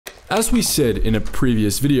As we said in a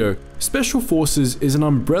previous video, Special Forces is an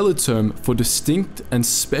umbrella term for distinct and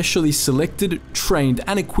specially selected, trained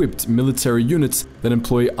and equipped military units that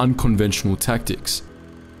employ unconventional tactics.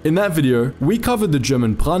 In that video, we covered the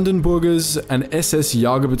German Brandenburgers and SS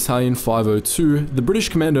Jager Battalion 502, the British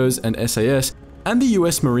Commandos and SAS, and the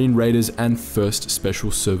US Marine Raiders and 1st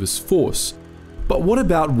Special Service Force. But what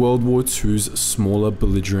about World War II's smaller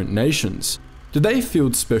belligerent nations? Did they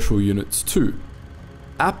field special units too?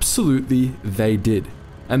 Absolutely they did,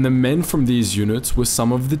 and the men from these units were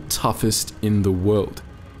some of the toughest in the world.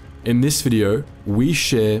 In this video, we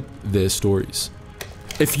share their stories.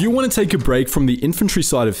 If you want to take a break from the infantry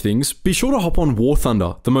side of things, be sure to hop on War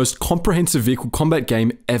Thunder, the most comprehensive vehicle combat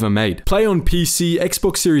game ever made. Play on PC,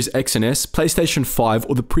 Xbox Series X and S, PlayStation 5,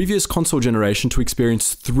 or the previous console generation to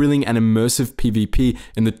experience thrilling and immersive PvP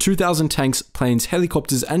in the 2,000 tanks, planes,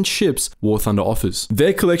 helicopters, and ships War Thunder offers.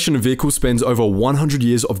 Their collection of vehicles spans over 100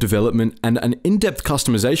 years of development, and an in-depth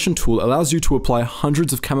customization tool allows you to apply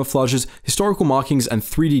hundreds of camouflages, historical markings, and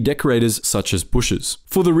 3D decorators such as bushes.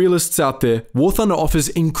 For the realists out there, War Thunder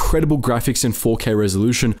offers incredible graphics in 4K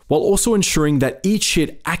resolution, while also ensuring that each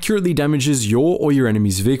hit accurately damages your or your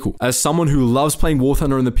enemy's vehicle. As someone who loves playing War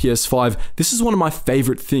Thunder on the PS5, this is one of my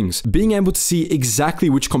favorite things, being able to see exactly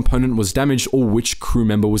which component was damaged or which crew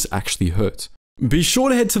member was actually hurt. Be sure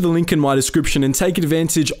to head to the link in my description and take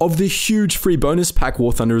advantage of the huge free bonus pack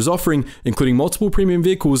War Thunder is offering, including multiple premium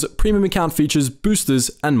vehicles, premium account features, boosters,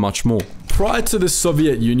 and much more. Prior to the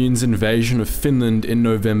Soviet Union's invasion of Finland in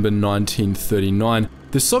November 1939,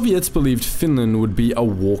 the Soviets believed Finland would be a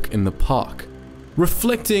walk in the park.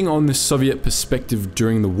 Reflecting on the Soviet perspective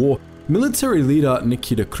during the war, military leader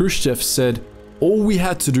Nikita Khrushchev said, "All we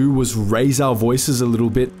had to do was raise our voices a little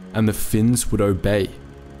bit and the Finns would obey.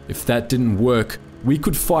 If that didn't work, we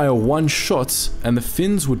could fire one shot and the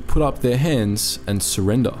Finns would put up their hands and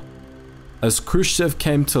surrender." As Khrushchev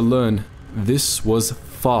came to learn, this was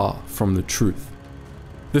far from the truth.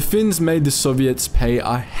 The Finns made the Soviets pay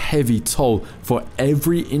a heavy toll for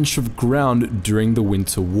every inch of ground during the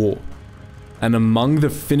Winter War. And among the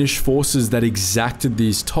Finnish forces that exacted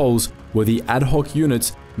these tolls were the ad hoc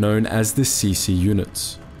units known as the Sissi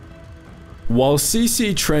units. While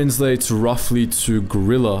Sissi translates roughly to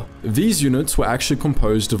guerrilla, these units were actually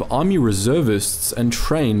composed of army reservists and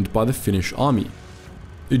trained by the Finnish army.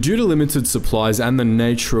 Due to limited supplies and the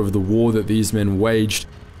nature of the war that these men waged,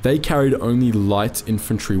 they carried only light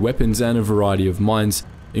infantry weapons and a variety of mines,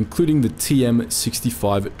 including the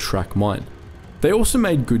TM-65 track mine. They also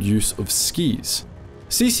made good use of skis.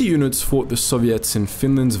 Sissi units fought the Soviets in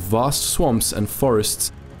Finland's vast swamps and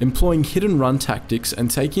forests, employing hit-and-run tactics and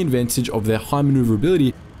taking advantage of their high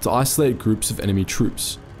maneuverability to isolate groups of enemy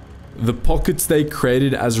troops. The pockets they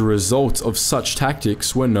created as a result of such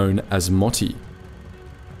tactics were known as motti.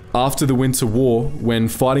 After the Winter War, when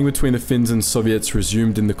fighting between the Finns and Soviets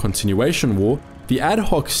resumed in the Continuation War, the ad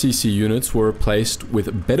hoc Sissi units were replaced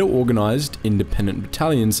with better organized independent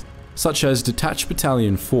battalions, such as Detached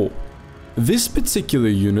Battalion 4. This particular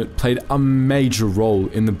unit played a major role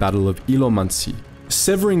in the Battle of Ilomantsi,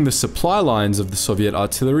 severing the supply lines of the Soviet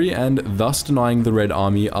artillery and thus denying the Red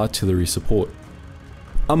Army artillery support.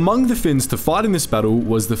 Among the Finns to fight in this battle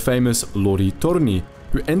was the famous Lori Torni,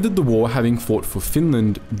 who ended the war having fought for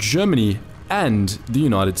Finland, Germany, and the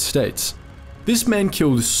United States. This man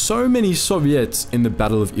killed so many Soviets in the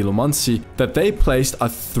Battle of Ilomantsi that they placed a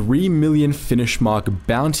 3 million Finnish mark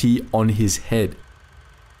bounty on his head.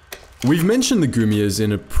 We've mentioned the Goumiers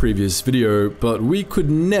in a previous video, but we could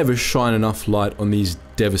never shine enough light on these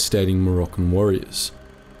devastating Moroccan warriors.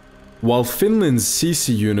 While Finland's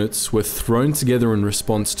Sissi units were thrown together in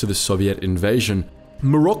response to the Soviet invasion,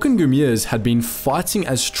 Moroccan Goumiers had been fighting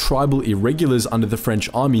as tribal irregulars under the French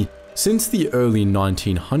army since the early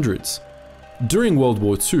 1900s. During World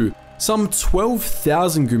War II, some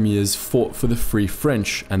 12,000 Goumiers fought for the Free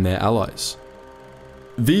French and their allies.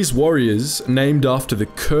 These warriors, named after the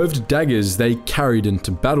curved daggers they carried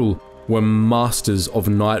into battle, were masters of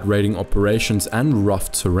night raiding operations and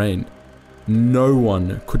rough terrain. No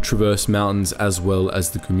one could traverse mountains as well as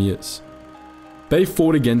the Goumiers. They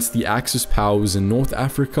fought against the Axis powers in North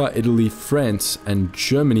Africa, Italy, France, and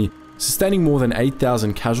Germany, sustaining more than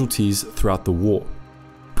 8,000 casualties throughout the war.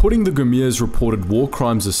 Putting the Goumiers' reported war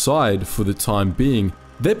crimes aside for the time being,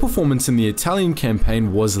 their performance in the Italian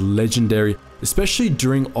campaign was legendary, especially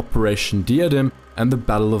during Operation Diadem and the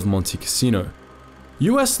Battle of Monte Cassino.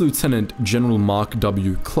 US Lieutenant General Mark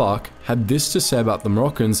W. Clark had this to say about the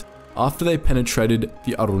Moroccans after they penetrated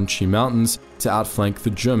the Arunchi Mountains to outflank the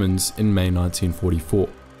Germans in May 1944.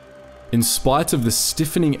 In spite of the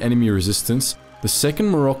stiffening enemy resistance, the 2nd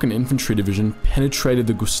Moroccan Infantry Division penetrated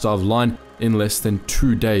the Gustav Line in less than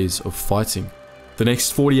 2 days of fighting. The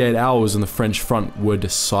next 48 hours on the French front were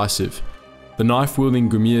decisive. The knife-wielding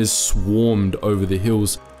Goumiers swarmed over the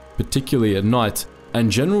hills, particularly at night,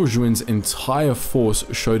 and General Juin's entire force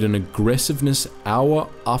showed an aggressiveness hour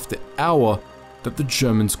after hour that the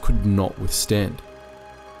Germans could not withstand.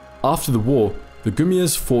 After the war, the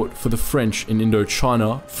Goumiers fought for the French in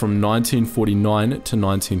Indochina from 1949 to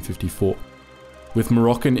 1954. With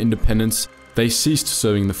Moroccan independence, they ceased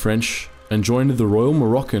serving the French and joined the Royal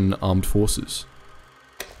Moroccan Armed Forces.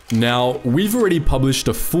 Now, we've already published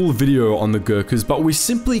a full video on the Gurkhas, but we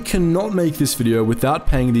simply cannot make this video without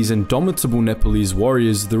paying these indomitable Nepalese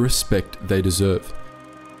warriors the respect they deserve.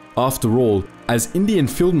 After all, as Indian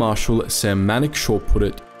Field Marshal Sam Manekshaw put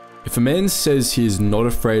it, if a man says he is not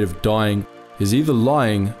afraid of dying, he's either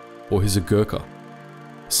lying or he's a Gurkha.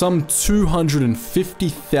 Some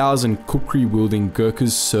 250,000 kukri-wielding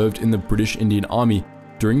Gurkhas served in the British Indian Army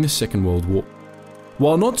during the Second World War.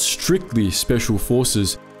 While not strictly special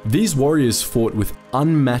forces, these warriors fought with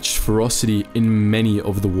unmatched ferocity in many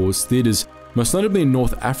of the war's theatres, most notably in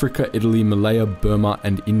North Africa, Italy, Malaya, Burma,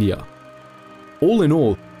 and India. All in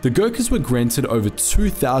all, the Gurkhas were granted over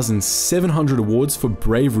 2,700 awards for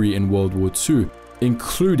bravery in World War II,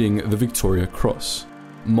 including the Victoria Cross,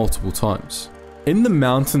 multiple times. In the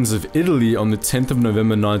mountains of Italy on the 10th of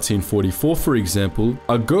November 1944, for example,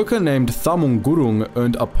 a Gurkha named Thamung Gurung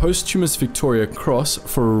earned a posthumous Victoria Cross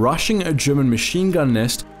for rushing a German machine gun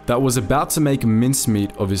nest that was about to make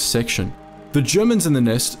mincemeat of his section. The Germans in the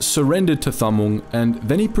nest surrendered to Thamung, and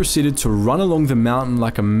then he proceeded to run along the mountain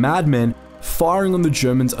like a madman, firing on the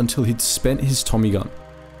Germans until he'd spent his Tommy gun.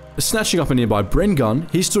 Snatching up a nearby Bren gun,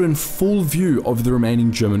 he stood in full view of the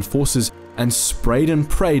remaining German forces and sprayed and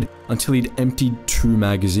prayed until he'd emptied 2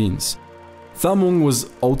 magazines. Thamung was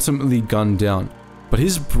ultimately gunned down, but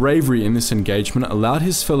his bravery in this engagement allowed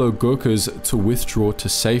his fellow Gurkhas to withdraw to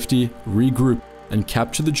safety, regroup, and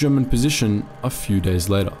capture the German position a few days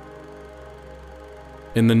later.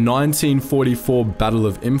 In the 1944 Battle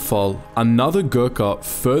of Imphal, another Gurkha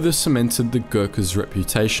further cemented the Gurkhas'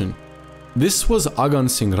 reputation. This was Agan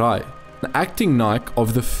Singh Rai, an acting Naik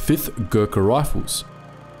of the 5th Gurkha Rifles.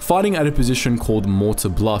 Fighting at a position called Mortar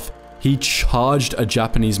Bluff, he charged a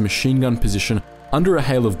Japanese machine gun position under a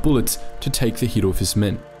hail of bullets to take the heat off his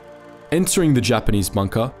men. Entering the Japanese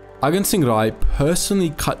bunker, Agan Singh Rai personally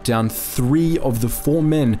cut down 3 of the 4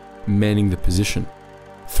 men manning the position.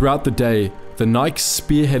 Throughout the day, the Naik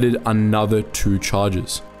spearheaded another 2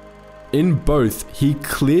 charges. In both, he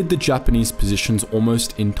cleared the Japanese positions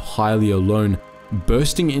almost entirely alone,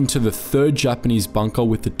 bursting into the 3rd Japanese bunker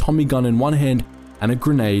with the Tommy gun in one hand and a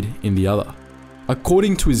grenade in the other.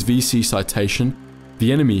 According to his VC citation,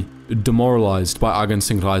 the enemy, demoralized by Agan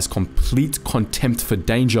Singh Rai's complete contempt for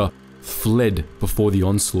danger, fled before the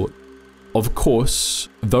onslaught. Of course,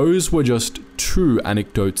 those were just 2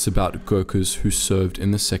 anecdotes about Gurkhas who served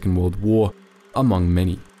in the Second World War, among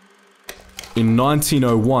many. In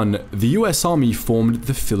 1901, the US Army formed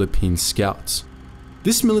the Philippine Scouts.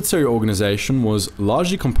 This military organization was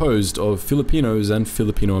largely composed of Filipinos and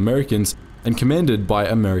Filipino Americans and commanded by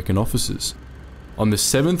American officers. On the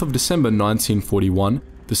 7th of December 1941,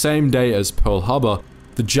 the same day as Pearl Harbor,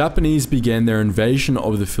 the Japanese began their invasion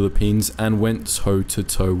of the Philippines and went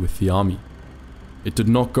toe-to-toe with the army. It did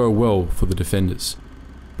not go well for the defenders.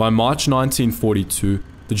 By March 1942,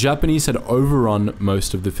 the Japanese had overrun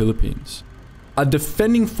most of the Philippines. A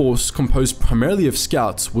defending force composed primarily of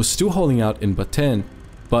scouts was still holding out in Bataan,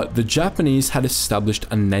 but the Japanese had established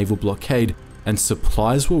a naval blockade and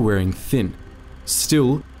supplies were wearing thin.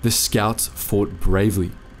 Still, the scouts fought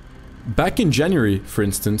bravely. Back in January, for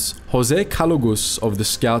instance, Jose Calogus of the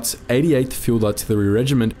Scouts' 88th Field Artillery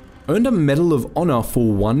Regiment earned a Medal of Honor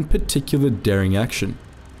for one particular daring action.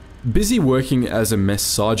 Busy working as a mess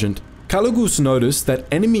sergeant, Calogus noticed that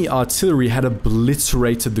enemy artillery had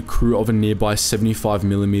obliterated the crew of a nearby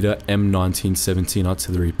 75mm M1917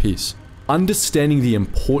 artillery piece. Understanding the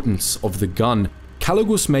importance of the gun,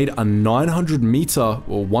 Calogus made a 900-meter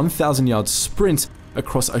or 1,000-yard sprint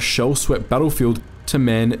across a shell-swept battlefield to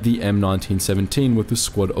man the M1917 with a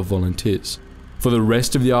squad of volunteers. For the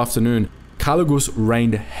rest of the afternoon, Calogus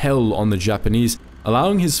rained hell on the Japanese,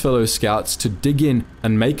 allowing his fellow scouts to dig in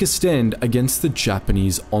and make a stand against the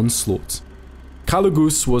Japanese onslaught.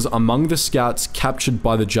 Calogus was among the scouts captured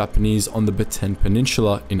by the Japanese on the Bataan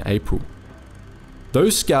Peninsula in April.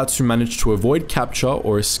 Those scouts who managed to avoid capture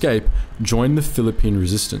or escape joined the Philippine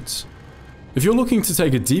resistance. If you're looking to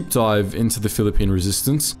take a deep dive into the Philippine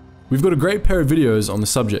resistance, we've got a great pair of videos on the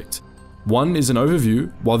subject. One is an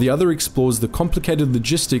overview, while the other explores the complicated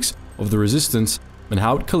logistics of the resistance and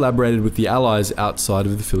how it collaborated with the Allies outside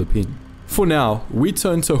of the Philippines. For now, we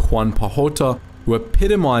turn to Juan Pajota, who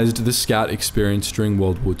epitomized the scout experience during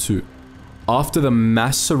World War II. After the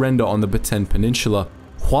mass surrender on the Bataan Peninsula,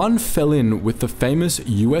 Juan fell in with the famous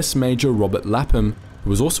US Major Robert Lapham, who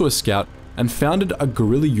was also a scout, and founded a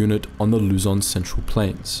guerrilla unit on the Luzon Central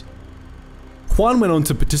Plains. Juan went on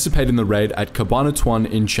to participate in the raid at Cabanatuan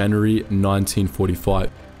in January 1945.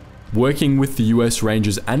 Working with the US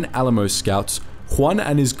Rangers and Alamo Scouts, Juan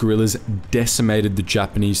and his guerrillas decimated the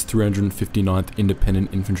Japanese 359th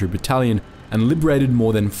Independent Infantry Battalion and liberated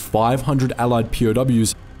more than 500 Allied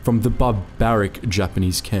POWs from the barbaric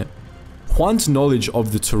Japanese camp. Juan's knowledge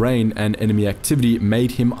of the terrain and enemy activity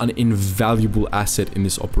made him an invaluable asset in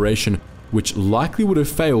this operation, which likely would have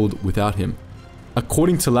failed without him.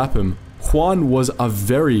 According to Lapham, Juan was a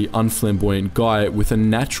very unflamboyant guy with a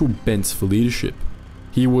natural bent for leadership.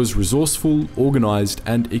 He was resourceful, organized,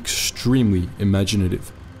 and extremely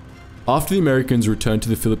imaginative. After the Americans returned to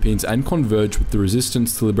the Philippines and converged with the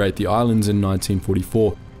resistance to liberate the islands in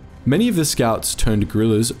 1944, many of the scouts turned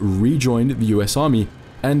guerrillas rejoined the US Army,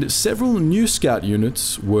 and several new scout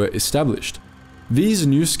units were established. These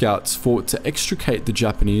new scouts fought to extricate the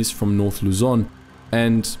Japanese from North Luzon,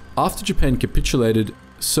 and after Japan capitulated,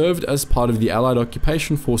 served as part of the Allied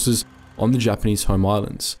occupation forces on the Japanese home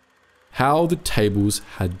islands. How the tables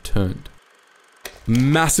had turned.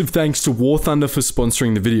 Massive thanks to War Thunder for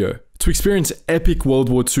sponsoring the video. To experience epic World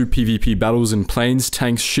War II PvP battles in planes,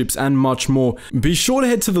 tanks, ships, and much more, be sure to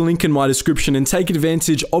head to the link in my description and take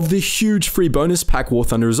advantage of the huge free bonus pack War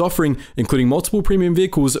Thunder is offering, including multiple premium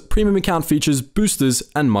vehicles, premium account features, boosters,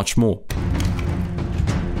 and much more.